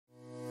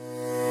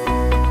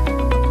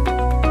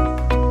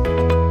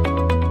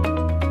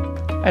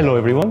Hello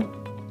everyone.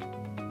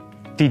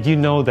 Did you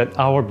know that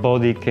our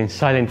body can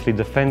silently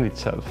defend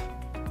itself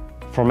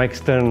from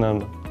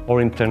external or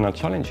internal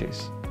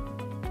challenges?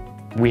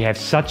 We have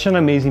such an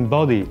amazing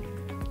body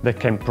that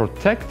can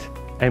protect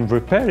and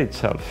repair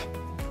itself.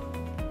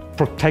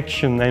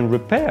 Protection and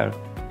repair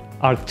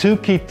are two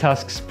key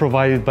tasks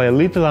provided by a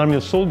little army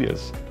of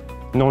soldiers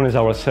known as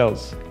our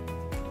cells.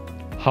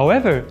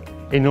 However,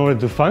 in order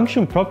to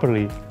function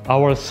properly,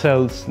 our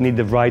cells need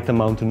the right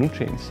amount of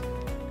nutrients.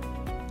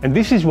 And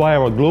this is why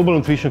our global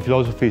nutrition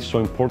philosophy is so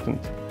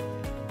important.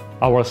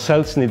 Our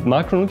cells need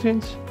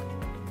macronutrients,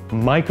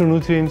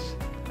 micronutrients,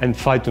 and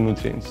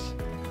phytonutrients.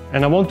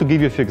 And I want to give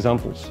you a few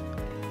examples.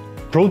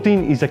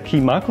 Protein is a key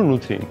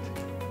macronutrient,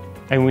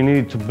 and we need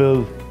it to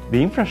build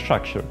the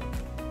infrastructure.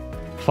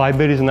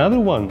 Fiber is another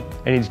one,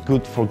 and it's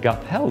good for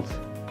gut health.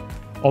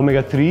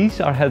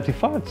 Omega-3s are healthy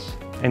fats,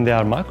 and they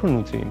are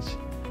macronutrients.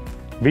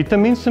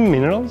 Vitamins and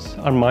minerals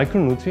are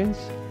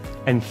micronutrients,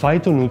 and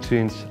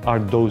phytonutrients are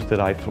those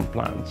derived from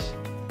plants.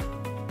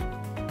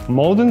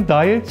 Modern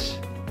diets,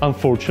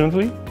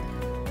 unfortunately,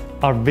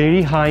 are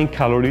very high in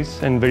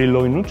calories and very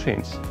low in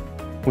nutrients.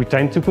 We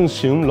tend to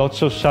consume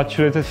lots of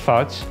saturated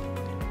fats,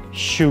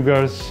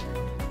 sugars,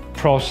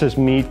 processed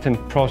meat, and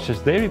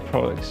processed dairy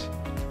products.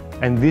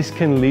 And this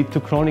can lead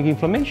to chronic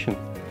inflammation.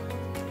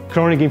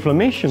 Chronic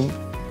inflammation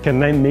can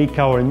then make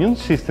our immune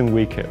system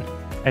weaker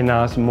and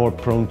us more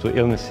prone to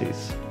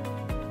illnesses.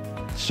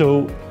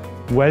 So,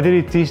 whether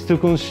it is to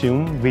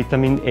consume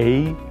vitamin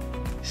A,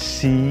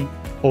 C,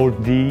 or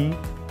D,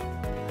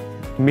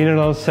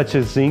 minerals such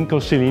as zinc or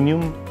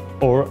selenium,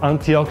 or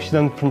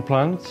antioxidants from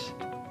plants,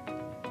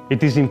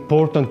 it is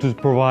important to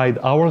provide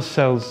our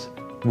cells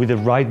with the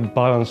right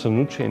balance of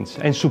nutrients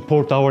and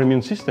support our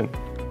immune system.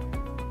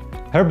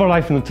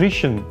 Herbalife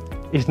nutrition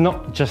is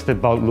not just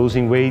about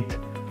losing weight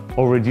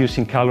or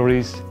reducing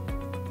calories,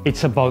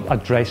 it's about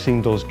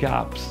addressing those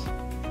gaps,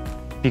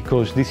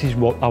 because this is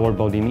what our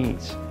body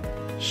needs.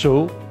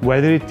 So,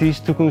 whether it is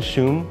to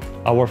consume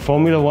our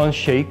Formula 1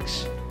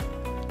 shakes,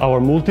 our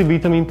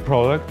multivitamin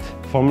product,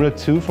 Formula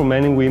 2 for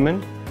men and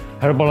women,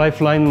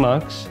 Herbalife Line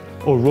Max,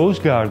 or Rose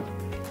Guard,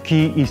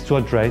 key is to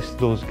address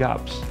those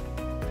gaps.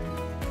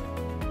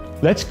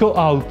 Let's go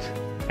out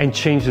and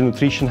change the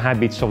nutrition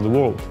habits of the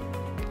world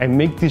and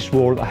make this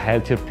world a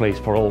healthier place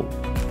for all.